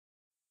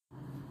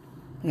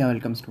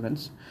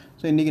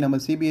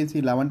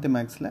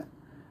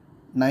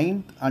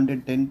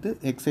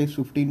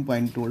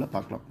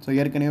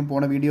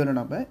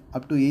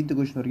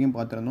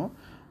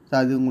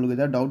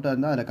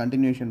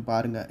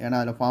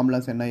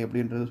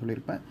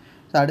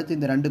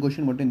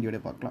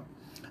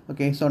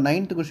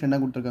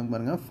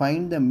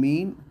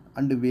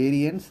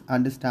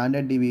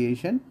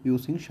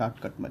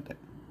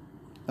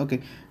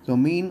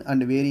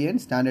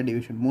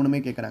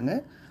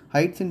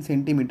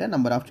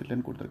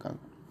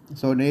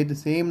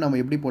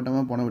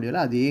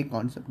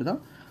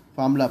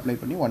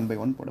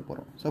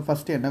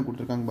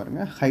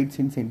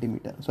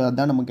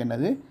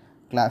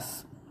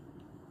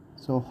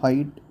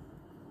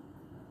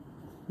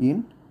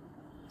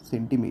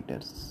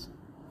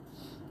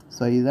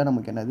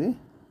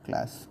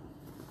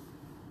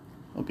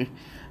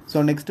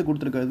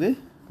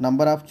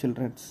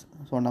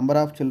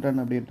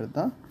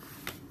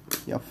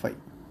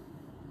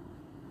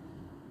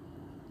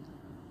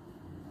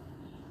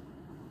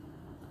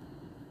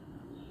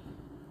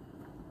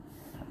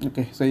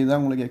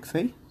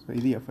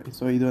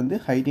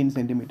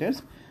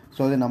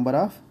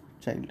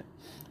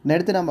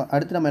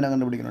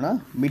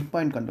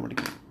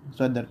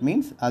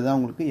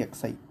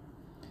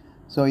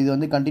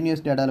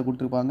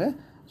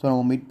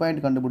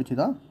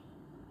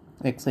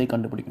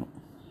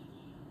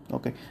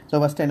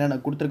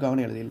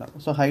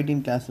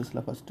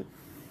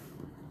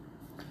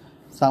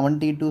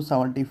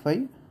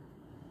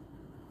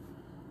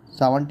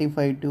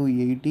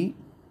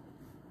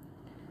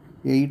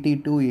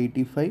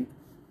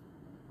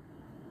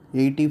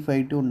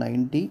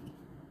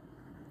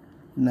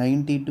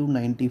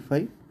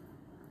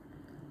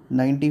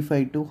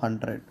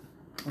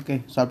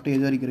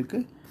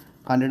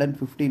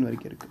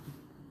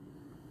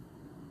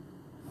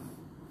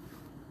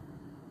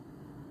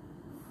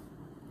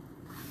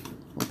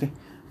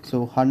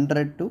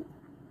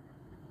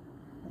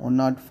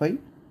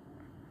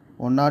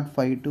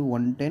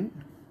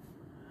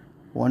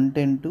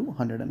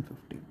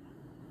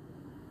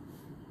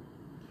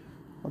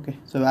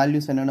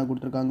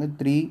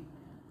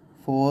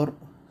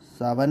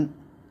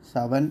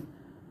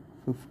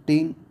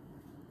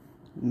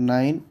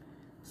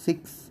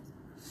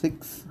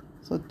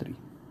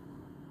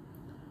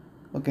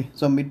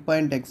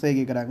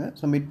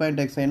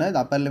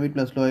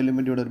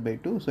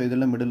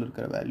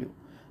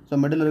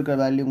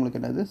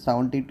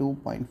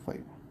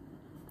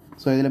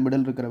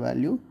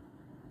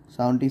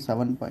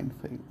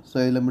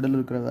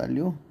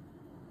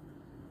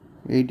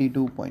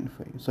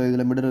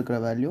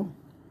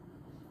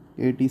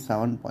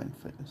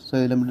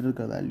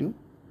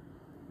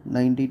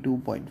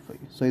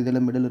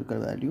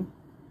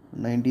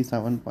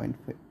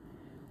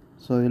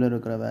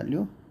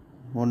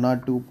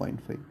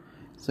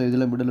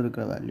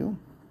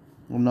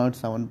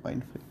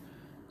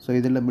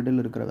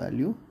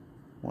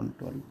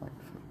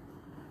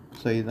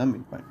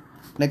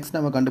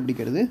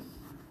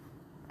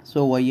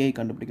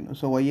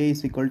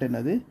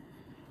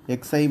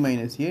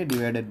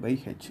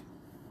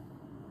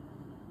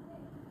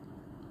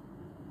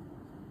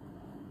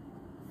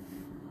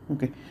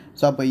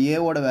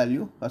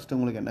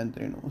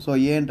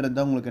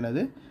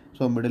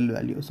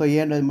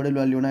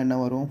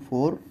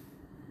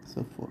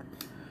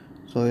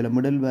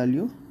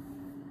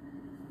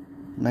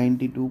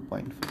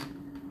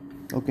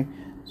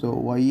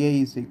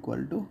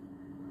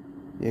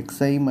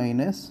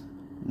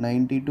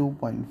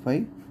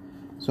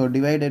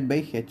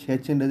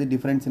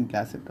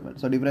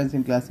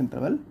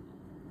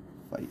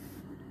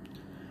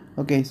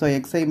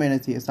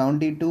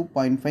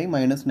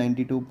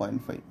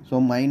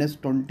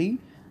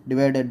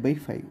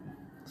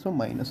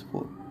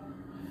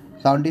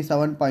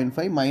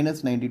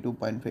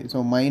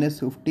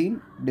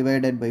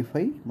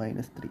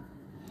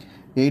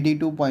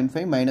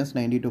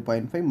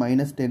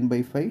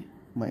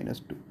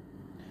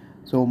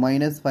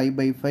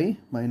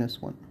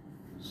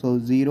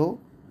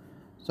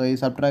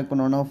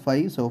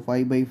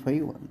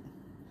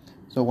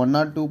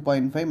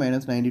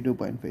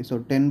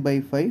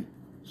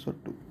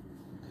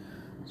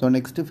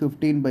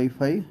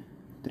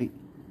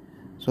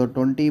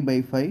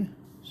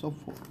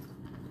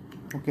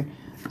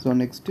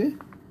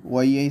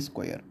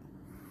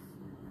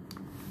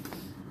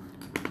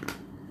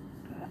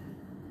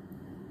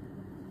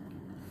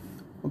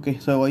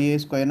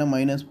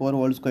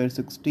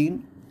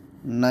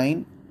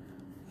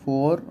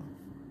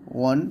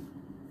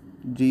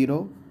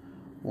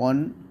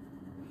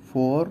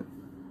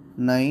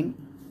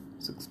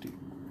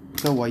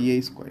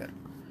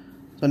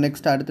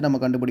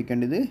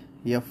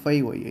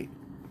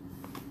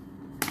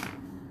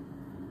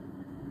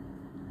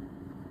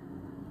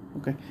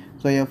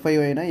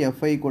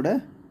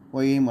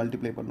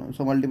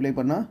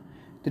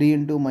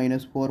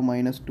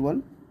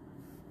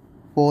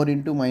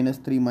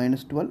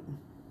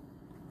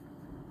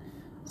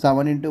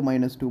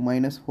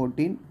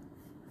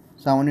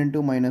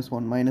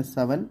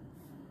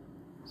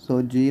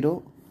so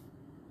 0,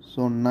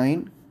 so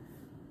 9,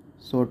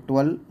 so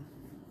 12,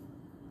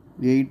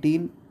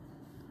 18,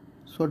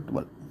 so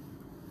 12.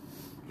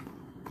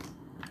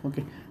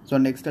 Okay, so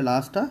next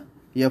last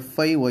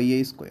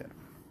fi square.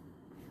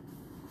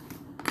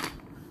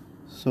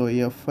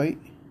 So fi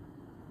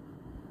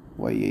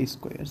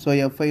square.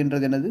 So fi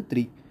என்றது என்னது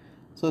 3.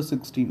 So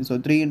 16. So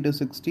 3 into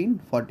 16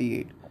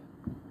 48.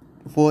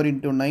 4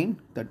 into 9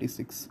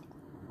 36.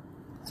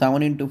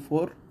 7 into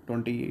 4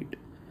 28.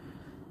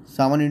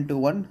 7 into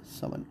 1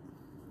 7.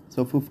 So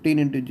 15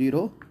 into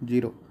 0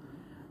 0.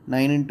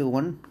 9 into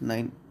 1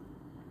 9.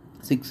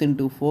 6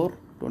 into 4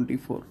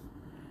 24.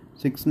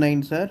 6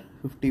 9s are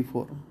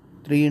 54.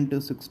 3 into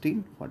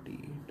 16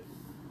 48.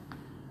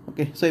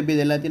 Okay, so இப்போ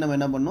இது எல்லாத்தையும் நம்ம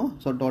என்ன பண்ணோம்,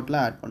 so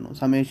டோட்டலாக add பண்ணோம்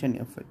சமேஷன்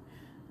எஃப்ஐ.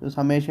 ஸோ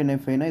சமேஷன்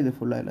எஃப்ஐனா இது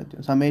ஃபுல்லாக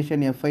எல்லாத்தையும்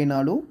சமேஷன்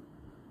எஃப்ஐனாலும்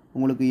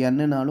உங்களுக்கு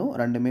என்னனாலும்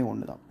ரெண்டுமே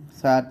ஒன்று தான்.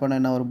 ஸோ ஆட் பண்ண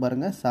என்ன வரும்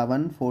பாருங்கள்,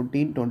 7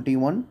 14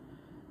 21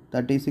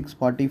 36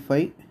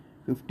 45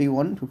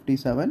 51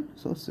 57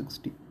 ஸோ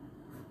 60.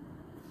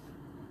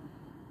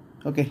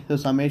 ஓகே, ஸோ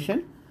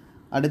சமேஷன்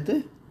அடுத்து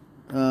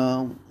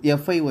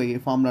எஃப்ஐஒய்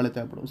ஃபார்முலாவில்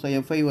தேவைப்படும். ஸோ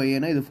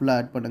எஃப்ஐஒய்னா இது ஃபுல்லாக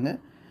ஆட் பண்ணுங்கள்.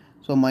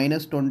 ஸோ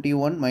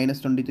 -21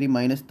 -23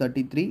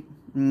 -33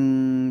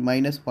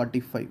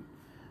 -45.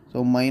 ஸோ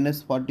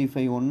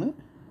 -45 ஒன்று.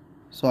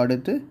 ஸோ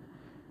அடுத்து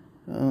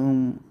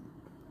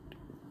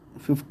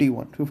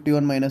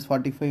 51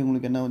 -45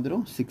 உங்களுக்கு என்ன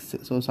வந்துடும் 6.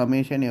 So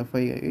summation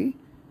எஃப்ஐஒய்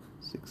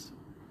 6.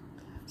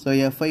 ஸோ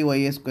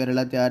எஃப்ஐஒய் ஸ்கொயர்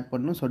எல்லாத்தையும் ஆட்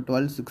பண்ணணும். ஸோ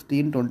 12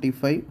 16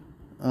 25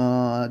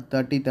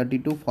 30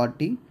 32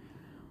 40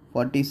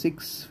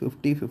 46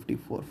 50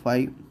 54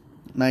 5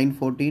 9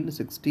 14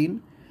 16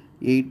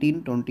 18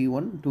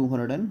 21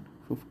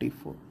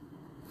 254.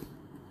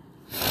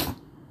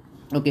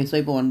 ஓகே, ஸோ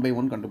இப்போ 1 by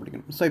 1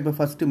 கண்டுபிடிக்கணும். ஸோ இப்போ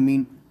first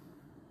mean.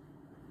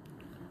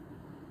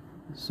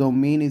 So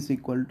mean is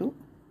equal to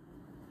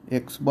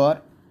X bar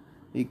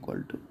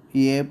equal to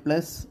A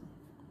plus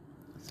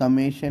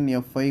summation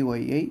FI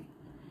y i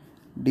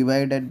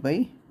divided by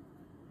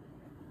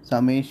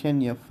summation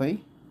FI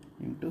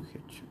into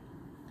H.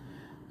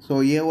 So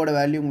ஏவோட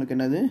value உங்களுக்கு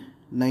என்னது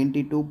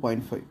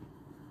 92.5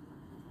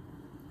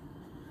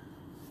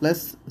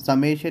 plus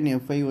summation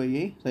FI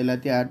y i, so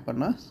எல்லாத்தையும் add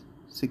பண்ணால்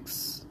 6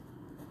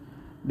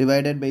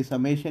 divided by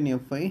summation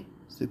fi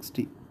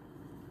 60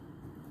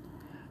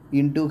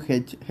 into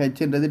h. h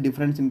என்றது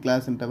difference in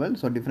class interval.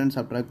 so difference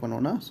subtract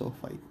பண்ணோம்னா so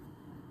 5.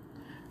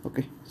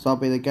 okay, so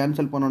அப்போ இதை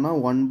cancel பண்ணோம்னா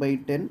 1 by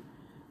 10.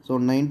 so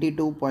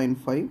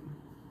 92.5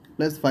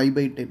 plus 5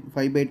 by 10.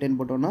 5 by 10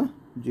 போட்டோம்னா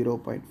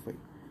 0.5.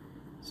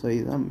 so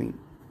இதுதான் mean.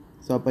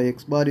 so அப்போ x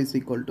bar is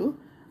equal to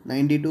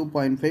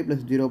 92.5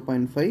 plus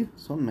 0.5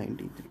 so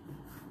 93.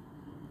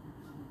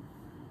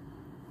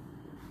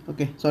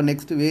 Okay, so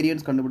next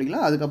variance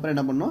கண்டுபிடிக்கலாம். அதுக்கப்புறம்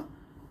என்ன பண்ணோம்,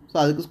 ஸோ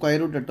அதுக்கு ஸ்கொயர்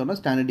ரூட் எடுத்தோம்னா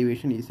ஸ்டாண்டர்ட்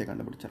டிவியேஷன் ஈஸியாக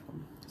கண்டுபிடிச்சிடலாம்.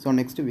 So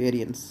next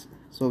variance.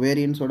 So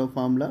வேரியன்ஸோட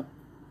formula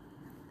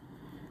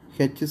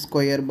H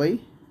square by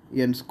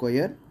n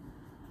square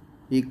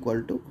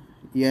equal to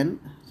N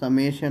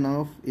summation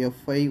of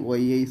FI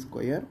y i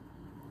square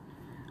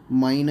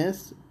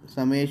minus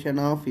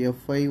summation of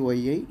FI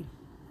y i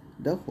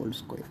the whole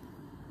square.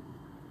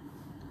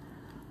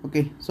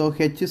 Okay, so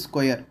H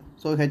square.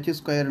 So H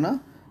ஸ்கொயர்னா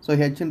so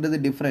ஹெச்ன்றது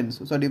difference.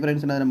 So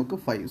டிஃப்ரென்ஸ்னா நமக்கு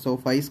 5. So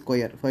 5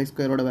 square. 5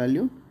 ஸ்கொயரோட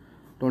value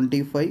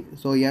 25.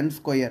 So n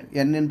square.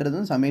 என்னன்றது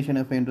summation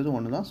எஃப்ஐன்றது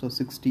ஒன்று தான். So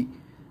 60.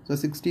 So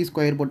 60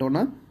 square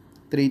போட்டோன்னா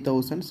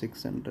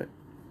 3600.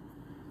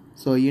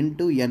 So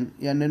into n.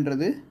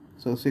 என்னன்றது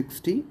so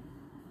 60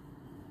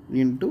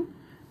 into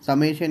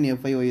summation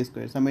FI Y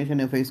square.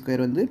 Summation FI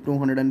square வந்து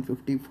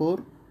 254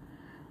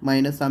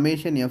 minus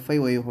summation FI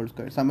Y whole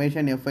square.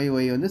 Summation FI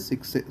Y வந்து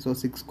 6. So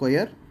 6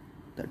 square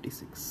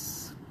 36.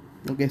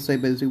 Okay, so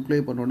இப்போ சிம்ப்ளை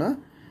பண்ணோன்னா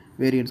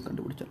variance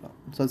கண்டுபிடிச்சிடலாம்.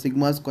 So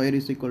sigma square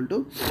is equal to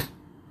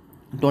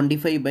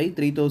 25 by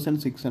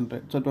 3600.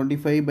 So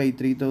 25 by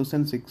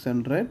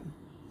 3600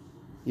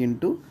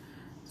 into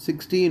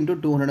 60 into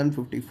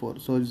 254.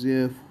 So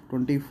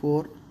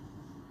 24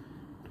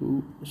 2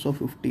 so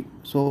 50.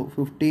 So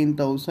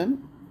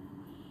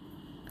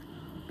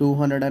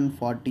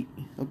 15,240.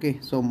 Okay,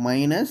 so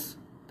minus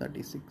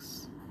 36.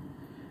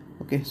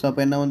 Okay, so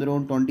அப்போ என்ன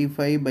வந்துடும்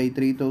 25 by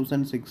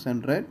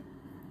 3600.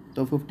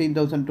 So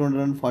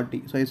 15,240.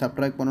 So இது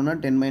subtract பண்ணோன்னா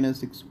 10 minus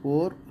 6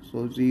 4. So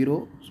 0.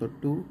 So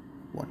 2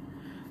 1.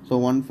 So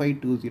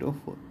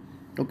 15204.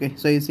 Okay,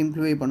 so இது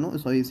simplify பண்ணும்.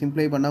 So இது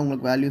simplify பண்ணால்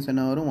உங்களுக்கு வேல்யூஸ்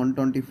என்ன வரும்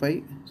 125.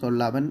 So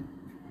 11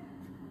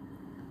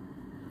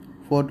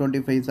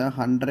 425 are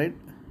 100.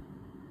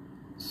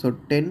 So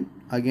 10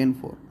 again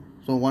 4.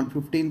 So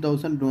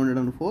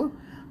 15,204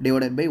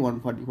 divided by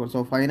 144. So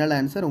final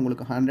answer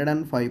உங்களுக்கு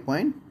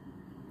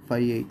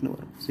 105.58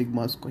 வரும்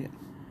சிக்மா ஸ்கொயர்.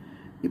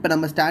 இப்போ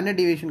நம்ம ஸ்டாண்டர்ட்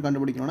டிவியேஷன்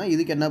கண்டுபிடிக்கணும்னா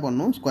இதுக்கு என்ன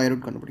பண்ணணும், ஸ்கொயர்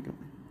ரூட்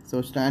கண்டுபிடிக்கணும். So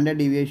standard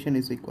deviation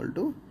is equal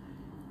to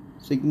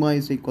sigma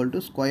is equal to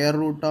square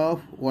root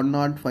of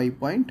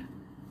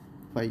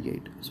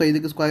 105.58. So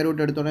இதுக்கு ஸ்கொயர்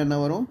ரூட் எடுத்தோன்னா என்ன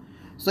வரும்.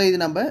 ஸோ இது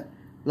நம்ம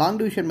லாங்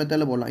டிவிஷன்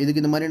மெத்தடில் போடலாம்.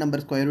 இதுக்கு இந்த மாதிரி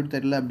நம்பர் ஸ்கொயர் ரூட்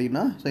தெரியல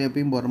அப்படின்னா ஸோ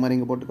எப்பயும் போகிற மாதிரி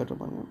இங்கே போட்டு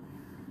கட்டுப்பாங்க.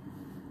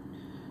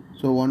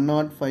 ஸோ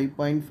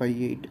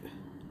 105.58.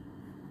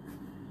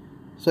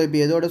 ஸோ இப்போ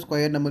எதோட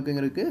ஸ்கொயர் நமக்கு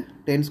இங்கே இருக்குது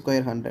 10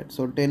 ஸ்கொயர் 100.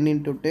 So 10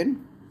 into 10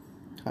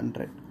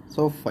 100.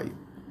 ஸோ 5.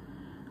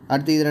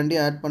 அடுத்து இது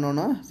ரெண்டையும் ஆட்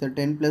பண்ணோன்னா ஸோ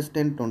 10 +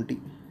 10 20.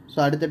 ஸோ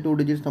அடுத்த 2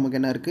 டிஜிட்ஸ் நமக்கு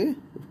என்ன இருக்குது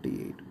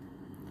 58.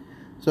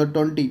 ஸோ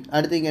 20.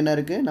 அடுத்து இங்கே என்ன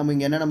இருக்குது, நம்ம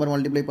இங்கே என்ன நம்பர்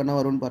மல்டிப்ளை பண்ணால்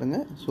வரும்னு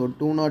பாருங்கள். So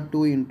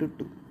 202 into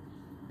 2.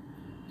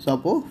 ஸோ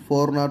அப்போது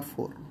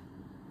 404.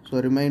 So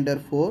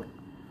remainder 4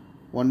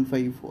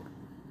 154.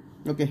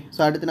 ஓகே. ஸோ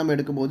அடுத்து நம்ம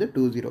எடுக்கும்போது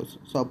 2 zeros.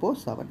 ஸோ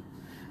அப்போது 7.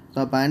 ஸோ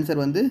அப்போ ஆன்சர்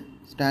வந்து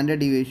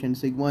standard deviation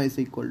sigma is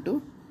equal to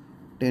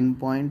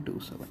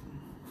 10.27.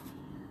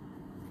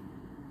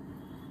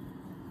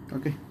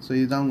 Okay. So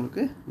இதுதான்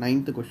உங்களுக்கு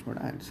 9th கொஷினோட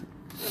ஆன்சர்.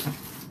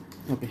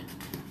 ஓகே.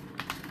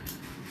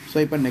 ஸோ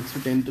இப்போ next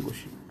 10th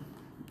question.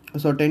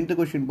 So 10th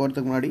question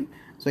போகிறதுக்கு முன்னாடி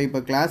ஸோ இப்போ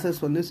கிளாஸஸ்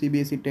வந்து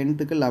CBSE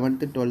 10th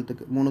 11th 12th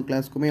 3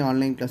 கிளாஸ்க்குமே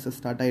online classes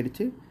start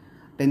ஆகிடுச்சு.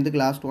 10th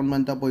லாஸ்ட் 1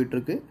 மந்த்தாக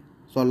போயிட்டுருக்கு.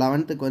 ஸோ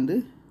 11th வந்து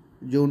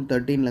ஜூன்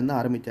 13லேருந்து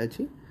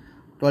ஆரம்பித்தாச்சு.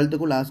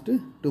 12th லாஸ்ட்டு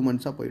 2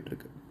 மந்த்ஸாக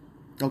போயிட்டுருக்கு.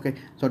 ஓகே.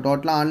 ஸோ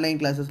டோட்டலாக ஆன்லைன்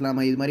கிளாஸஸ்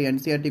இல்லாமல் இது மாதிரி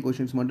என்சிஆர்டி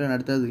கொஷின்ஸ் மட்டும்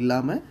நடத்துறது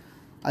இல்லாமல்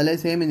அதில்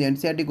சேம் இந்த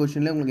என்சிஆர்டி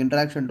கொஷின்லேயே உங்களுக்கு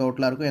இன்ட்ராக்ஷன்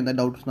டோட்டலாக இருக்கும். எந்த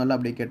டவுட்ஸ்னாலும்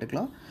அப்படியே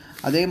கேட்டுக்கலாம்.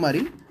 அதே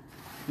மாதிரி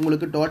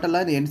உங்களுக்கு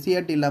டோட்டலாக இந்த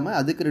என்சிஆர்டி இல்லாமல்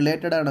அதுக்கு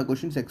ரிலேட்டடான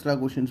கொஷின்ஸ் எக்ஸ்ட்ரா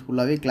கொஷின்ஸ்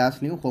ஃபுல்லாகவே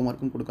கிளாஸ்லையும்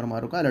ஹோம்ஒர்க்கும் கொடுக்குற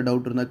மாதிரி இருக்கும். அதில்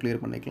டவுட் இருந்தால்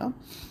கிளியர் பண்ணிக்கலாம்.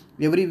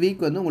 எவ்ரி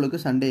வீக் வந்து உங்களுக்கு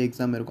சண்டே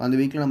எக்ஸாம் இருக்கும். அந்த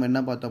வீக்கில் நம்ம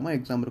என்ன பார்த்தோமோ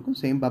எக்ஸாம் இருக்கும்,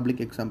 சேம்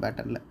பப்ளிக் எக்ஸாம்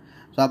பேட்டர்னில்.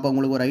 ஸோ அப்போ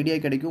உங்களுக்கு ஒரு ஐடியா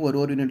கிடைக்கும் ஒரு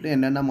யூனிட்லையும்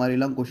என்னென்ன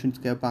மாதிரிலாம்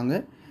கொஷின்ஸ் கேட்பாங்க,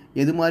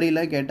 எது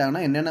மாதிரிலாம்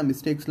கேட்டாங்கன்னா என்னென்ன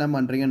மிஸ்டேக்ஸ்லாம்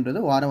பண்ணுறீங்கன்றது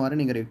வாரம் வாரம்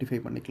நீங்கள் ரெக்டிஃபை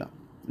பண்ணிக்கலாம்.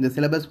 இந்த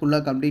சிலபஸ்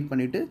ஃபுல்லாக கம்ப்ளீட்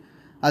பண்ணிவிட்டு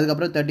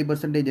அதுக்கப்புறம்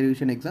 30%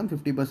 ரிவிஷன் எக்ஸாம்,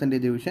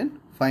 50% ரிவிஷன்,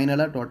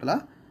 ஃபைனலாக டோட்டலாக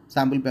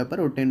சாம்பிள்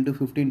பேப்பர் ஒரு 10 to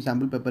 15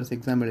 சாம்பிள் பேப்பர்ஸ்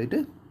எக்ஸாம் எழுதிட்டு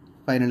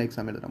ஃபைனல்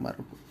எக்ஸாம் எழுதுகிற மாதிரி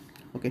இருக்கும்.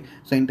 ஓகே.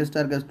 ஸோ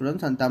இன்ட்ரெஸ்டாக இருக்க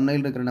ஸ்டூடெண்ட்ஸ் அந்த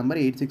தமிழில் இருக்கிற நம்பர்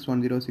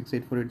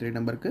 86106848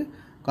 நம்பருக்கு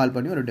கால்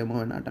பண்ணி ஒரு டெமோ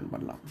வேணால் அட்டன்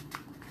பண்ணலாம்.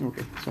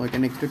 Okay. So okay.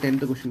 Next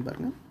 10th question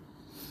பாருங்கள்.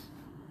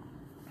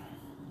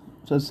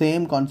 ஸோ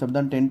சேம் கான்செப்ட்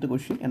தான் 10th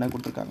கொஷின் என்ன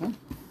கொடுத்துருக்காங்க.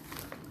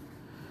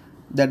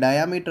 The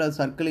diameter of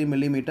circle in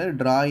millimeter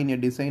draw in a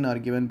design are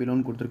given below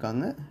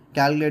கொடுத்துருக்காங்க.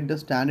 Calculate the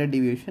standard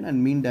deviation and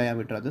mean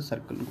diameter of the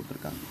circle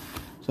கொடுத்துருக்காங்க.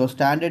 So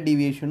standard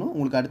டிவியேஷனும்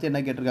உங்களுக்கு அடுத்து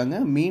என்ன கேட்டிருக்காங்க,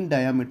 மீன்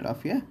டயாமீட்டர்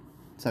ஆஃப் ஏ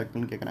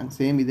சர்க்கிள்னு கேட்குறாங்க.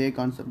 சேம் இதே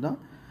கான்செப்ட் தான்.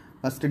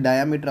 First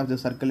diameter of the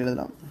circle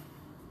எழுதலாம்.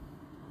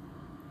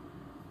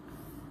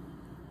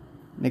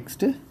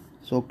 Next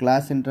so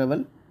class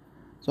interval.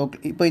 So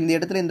இப்போ இந்த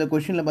இடத்துல இந்த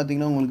கொஷினில்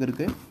பார்த்தீங்கன்னா உங்களுக்கு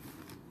இருக்குது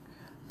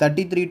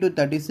 33 to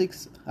 36,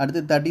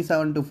 அடுத்து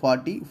 37 to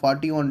 40,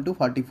 41 to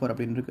 44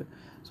 அப்படின்னு இருக்குது.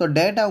 ஸோ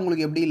டேட்டா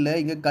உங்களுக்கு எப்படி இல்லை,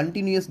 இங்கே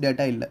கண்டினியூஸ்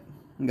டேட்டா இல்லை.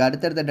 இங்கே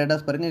அடுத்தடுத்த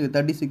டேட்டாஸ் பாருங்கள். இங்கே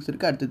 36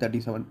 இருக்குது, அடுத்து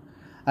 37,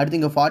 அடுத்து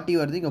இங்கே 40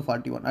 வருது, இங்கே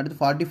 41, அடுத்து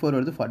 44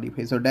 வருது,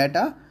 45. ஸோ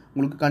டேட்டா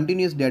உங்களுக்கு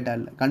கண்டினியூஸ் டேட்டா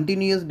இல்லை.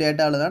 கண்டினியூஸ்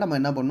டேட்டாவில் தான்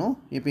நம்ம என்ன பண்ணணும்,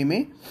 எப்பயுமே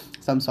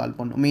சம் சால்வ்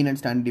பண்ணணும், மீன்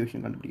அண்ட் ஸ்டாண்டர்ட்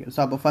டிவியேஷன் கண்டுபிடிக்கணும்.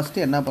 ஸோ அப்போ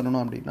ஃபஸ்ட்டு என்ன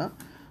பண்ணணும் அப்படின்னா,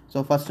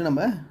 ஸோ ஃபஸ்ட்டு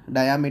நம்ம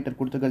டயாமீட்டர்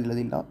கொடுத்துக்கிறது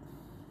எழுதிடலாம்.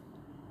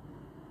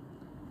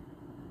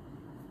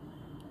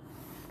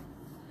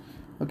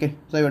 ஓகே.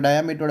 ஸோ இப்போ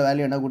டயாமீட்டரோட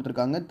வேல்யூ என்ன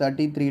கொடுத்துருக்காங்க,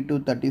 33 to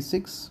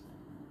 36,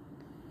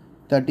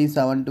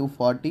 37 to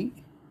 40,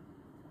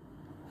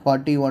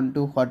 41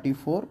 to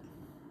 44,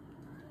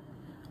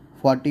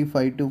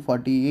 45 to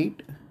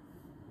 48,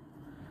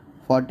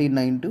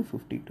 49 to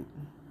 52.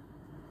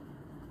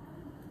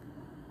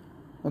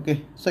 Okay.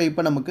 So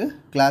இப்போ நமக்கு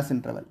கிளாஸ்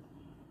இன்டர்வல்.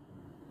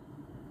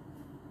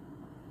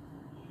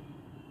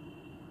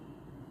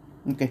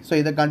 ஓகே. ஸோ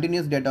இதை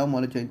கண்டினியூஸ் டேட்டாவை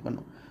முதல்ல சேஞ்ச்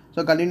பண்ணணும்.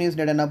 ஸோ கண்டினியூஸ்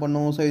டேட்டா என்ன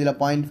பண்ணணும், ஸோ இதில்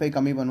 0.5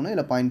 கம்மி பண்ணணும்,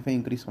 இதில் 0.5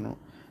 இன்க்ரீஸ் பண்ணணும்.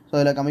 ஸோ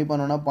இதில் கம்மி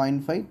பண்ணோன்னா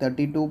 0.5,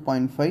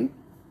 32.5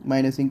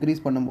 மைனஸ்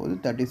இன்க்ரீஸ் பண்ணும்போது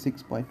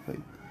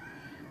 36.5.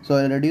 ஸோ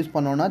இதில் ரெடியூஸ்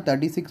பண்ணோன்னா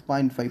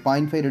 36.5,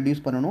 0.5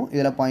 ரெடியூஸ் பண்ணணும்,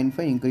 இதில்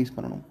 0.5 இன்க்ரீஸ்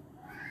பண்ணணும்.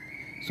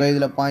 ஸோ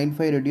இதில்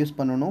 0.5 ரெடியூஸ்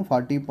பண்ணணும்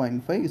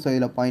 40.5, ஸோ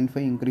இதில்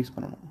 0.5 இன்க்ரீஸ்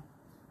பண்ணணும்.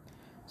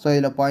 ஸோ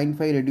இதில்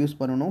 0.5 ரெடியூஸ்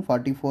பண்ணணும்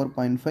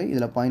 44.5,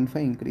 இதில்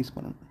 0.5 இன்க்ரீஸ்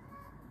பண்ணணும்.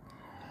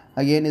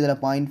 அகெயின் இதில்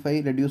 0.5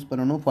 ரெடியூஸ்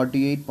பண்ணணும்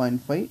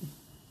 48.5,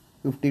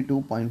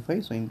 52.5,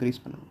 ஸோ இன்க்ரீஸ்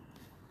பண்ணணும்.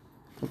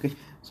 ஓகே.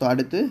 ஸோ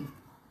அடுத்து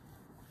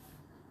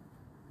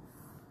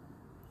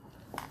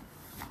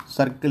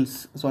circles.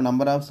 So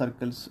number of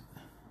circles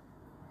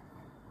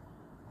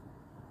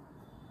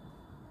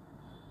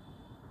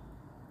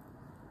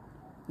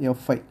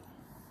F5.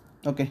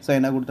 Okay. So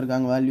என்ன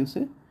கொடுத்துருக்காங்க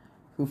வேல்யூஸு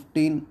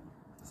 15,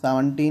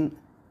 17,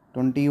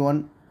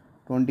 21,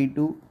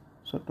 22,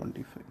 ஸோ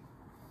 25.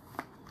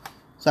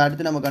 ஸோ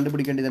அடுத்து நம்ம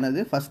கண்டுபிடிக்க வேண்டியது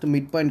என்னது, ஃபஸ்ட்டு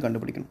மிட் பாயிண்ட்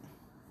கண்டுபிடிக்கணும்.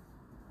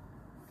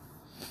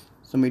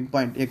 So mid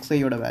point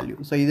எக்ஸ்ஐயோட value.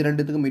 So இது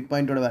ரெண்டுத்துக்கு மிட்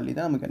பாயிண்டோட வேல்யூ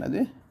தான் நமக்கு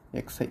என்னது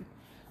எக்ஸ்ஐ.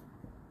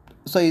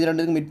 ஸோ இது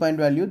ரெண்டுத்துக்கு mid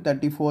point value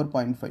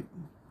 34.5,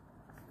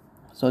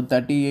 so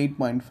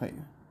 38.5.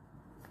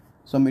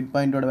 So mid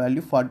பாயிண்டோட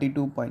value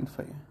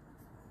 42.5.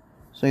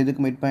 So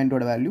இதுக்கு மிட்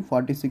பாயிண்டோட வேல்யூ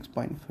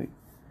 46.5.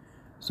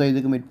 ஸோ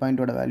இதுக்கு மிட்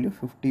பாயிண்டோட வேல்யூ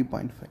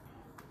 50.5.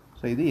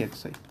 ஸோ இது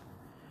எக்ஸ்ஐ.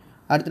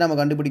 அடுத்து நம்ம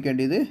கண்டுபிடிக்க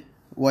வேண்டியது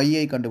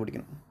ஒய்ஐ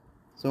கண்டுபிடிக்கணும்.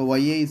 So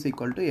y i is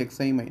equal to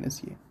x i minus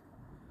A.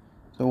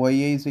 So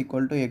y i is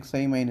equal to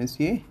x i minus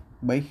A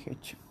by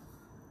H.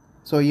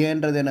 So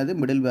ஏன்றது என்னது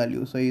மிடில்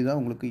வேல்யூ. ஸோ இதுதான்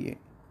உங்களுக்கு ஏ.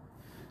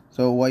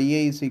 So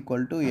y i is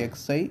equal to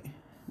x i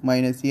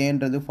minus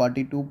ஏன்றது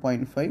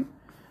 42.5,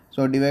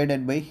 so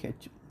divided by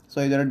H. So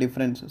இதோட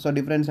difference. So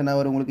difference என்ன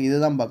வரும் உங்களுக்கு, இது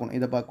தான் பார்க்கணும்,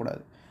 இதை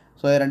பார்க்கக்கூடாது.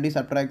 ஸோ இது ரெண்டையும்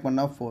சப்ட்ராக்ட்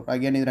பண்ணால் 4.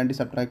 அகைன் இது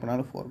ரெண்டையும் சப்ட்ராக்ட்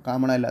பண்ணாலும் 4.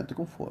 காமனாக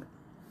எல்லாத்துக்கும் 4.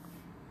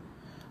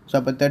 ஸோ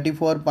அப்போ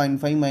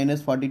 34.5 minus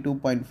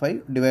 42.5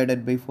 divided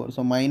by 4.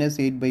 So minus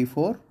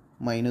 8/4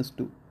 minus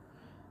 2.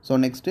 So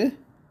next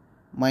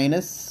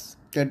minus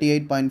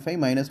 38.5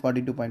 minus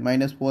 42.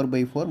 minus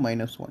 4/4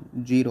 minus 1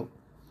 0.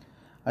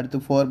 அடுத்து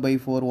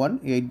 4/4 1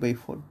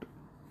 8/4 2.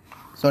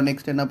 ஸோ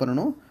நெக்ஸ்ட் என்ன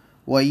பண்ணணும்,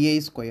 YI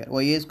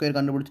ஸ்கொயர்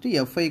கண்டுபிடிச்சிட்டு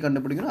FI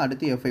கண்டுபிடிக்கணும்.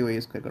 அடுத்து FI YI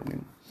ஸ்கொயர்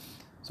கண்டுபிடிக்கணும்.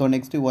 ஸோ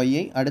நெக்ஸ்ட்டு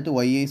YI, அடுத்து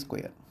YI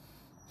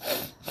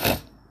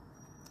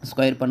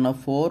ஸ்கொயர் பண்ணால்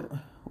 4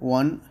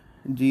 1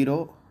 0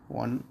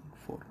 1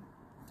 4.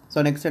 ஸோ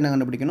நெக்ஸ்ட் என்ன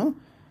கண்டுபிடிக்கணும்,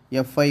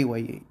 FI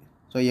YI.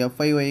 So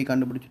FI YI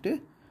கண்டுபிடிச்சிட்டு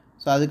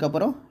ஸோ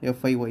அதுக்கப்புறம்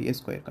FI YI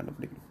ஸ்கொயர்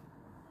கண்டுபிடிக்கணும்.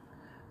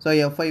 ஸோ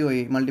FI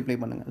YI மல்டிப்ளை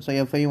பண்ணுங்கள். ஸோ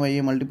FI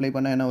YI மல்டிப்ளை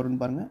பண்ணால் என்ன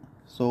வரும்னு பாருங்கள்.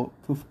 So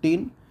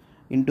 15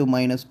 into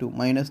 -2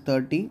 minus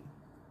 30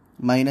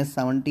 minus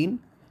 17,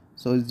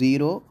 so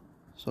 0,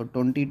 so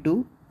 22,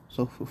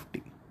 so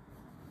 50.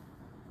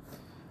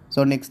 So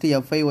next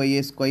FI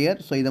YI square,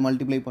 so இதை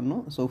மல்டிப்ளை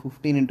பண்ணும். So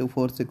 15 into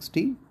 4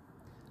 60,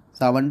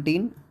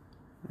 17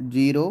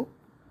 0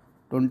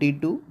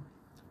 22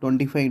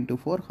 25 into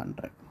 4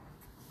 100.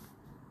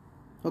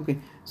 Okay.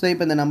 So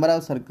இப்போ இந்த number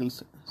of circles,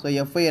 so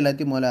FI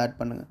எல்லாத்தையும் முதல்ல ஆட்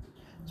பண்ணுங்கள்.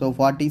 So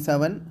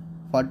 47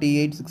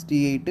 48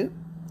 68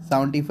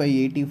 75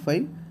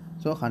 85,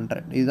 so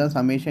 100. இதுதான்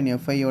சமேஷன்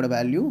FIயோட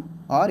வேல்யூ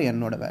ஆர்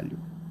என்னோட வேல்யூ.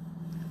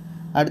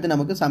 அடுத்து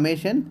நமக்கு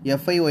சமேஷன்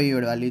FI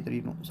YIயோட வேல்யூ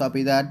தெரியணும். ஸோ அப்போ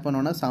இதை ஆட்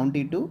பண்ணோன்னா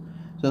 72.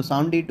 So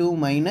 72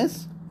 minus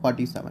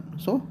 47,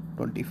 so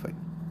 25.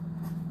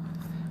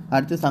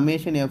 அடுத்து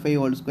summation FI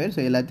whole square.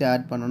 So எல்லாத்தையும்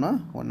ஆட் பண்ணோன்னா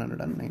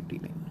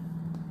 199.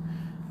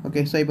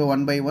 ஓகே. ஸோ இப்போ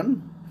 1 by 1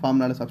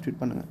 ஃபார்முலாவில் சப்ஸ்டியூட்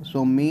பண்ணுங்கள். So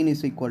mean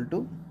is equal to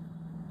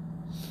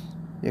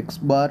x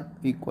bar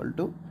equal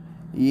to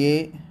a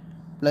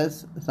plus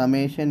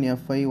summation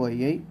FI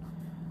YI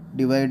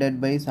divided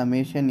by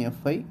summation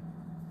FI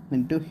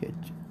into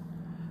h.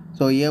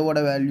 So a ஓட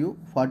value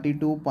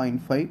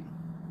 42.5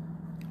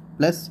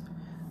 plus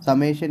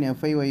summation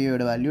FI YI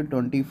ஓட value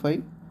 25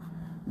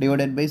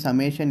 divided by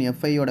summation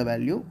FI ஓட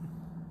value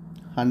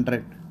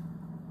 100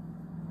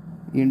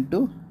 into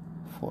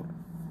 4.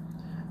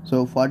 So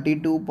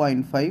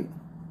 42.5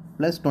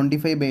 plus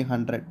 25 by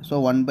 100. So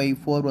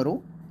 1/4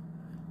 வரும்.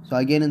 So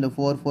again இந்த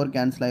 4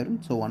 cancel ஆயிரும்.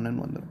 So 1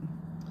 வந்துடும்.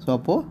 So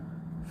அப்போது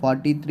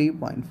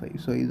 43.5.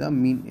 So இதுதான்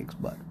மீன் X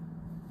பார்.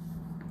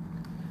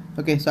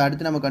 Okay. So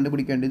அடுத்து நம்ம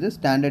கண்டுபிடிக்க வேண்டியது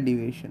standard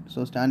deviation. So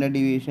standard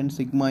deviation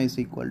sigma is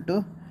equal to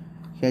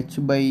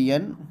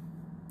h/n.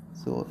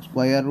 So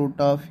square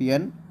root of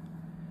n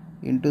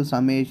into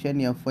summation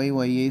FI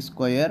YI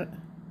square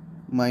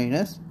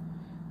minus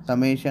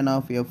summation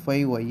of FI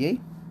YI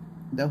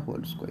the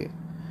whole square.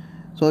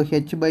 So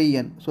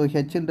h/n. So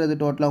ஹெச்ன்றது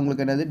டோட்டலாக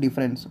உங்களுக்கு என்னது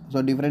difference. So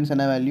difference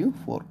என்ன value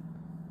 4.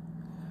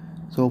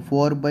 So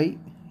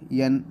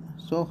 4/n.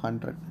 So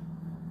 100.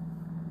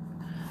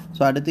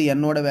 So அடுத்து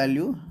என்னோட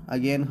value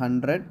again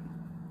 100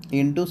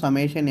 into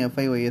summation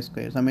FI YI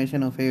square.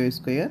 Summation FI YI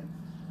square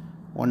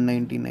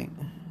 199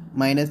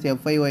 minus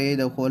FI YI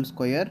the whole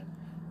square.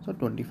 So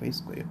 25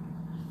 square.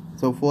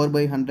 So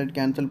 4/100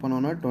 cancel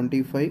பண்ணோன்னா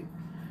 25.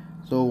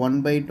 So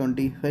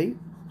 1/25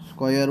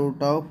 square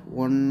root of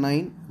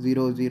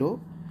 1900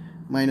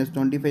 minus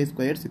 25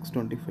 square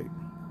 625.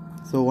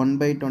 So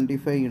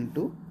 1/25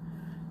 into,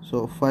 so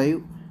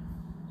 5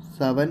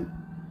 7,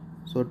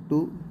 so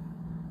 2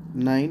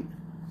 9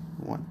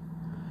 1.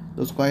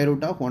 So square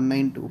root of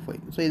 1925.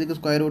 So இதுக்கு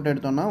square root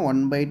எடுத்தோம்னா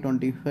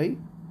 1/25.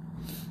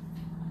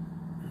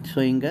 So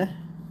இங்க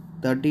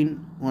 13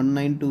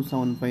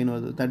 19275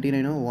 வருது.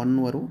 39 1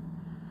 வரும்.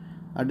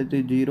 அடுத்து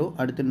 0,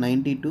 அடுத்து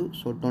 92.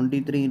 So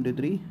 23 into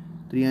 3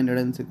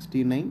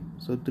 369.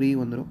 So 3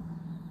 வந்துரும்.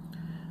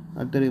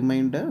 அடுத்து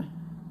ரிமைண்டர்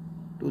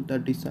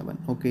 237.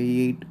 Okay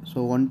 8. So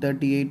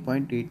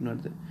 138.8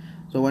 வருது.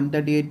 So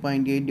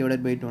 138.8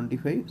 divided by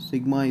 25.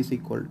 Sigma is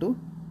equal to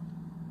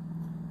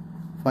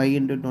 5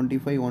 into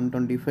 25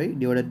 125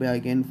 divided by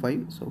again 5.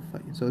 So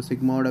 5. So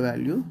sigma ஓட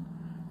வேல்யூ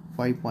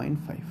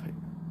 5.55.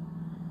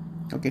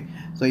 ஓகே.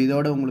 ஸோ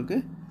இதோட உங்களுக்கு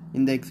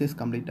இந்த எக்ஸசைஸ்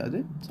கம்ப்ளீட்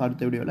ஆகுது. ஸோ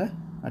அடுத்த வீடியோவில்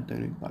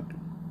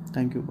பார்க்கலாம்.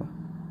 தேங்க்யூப்பா.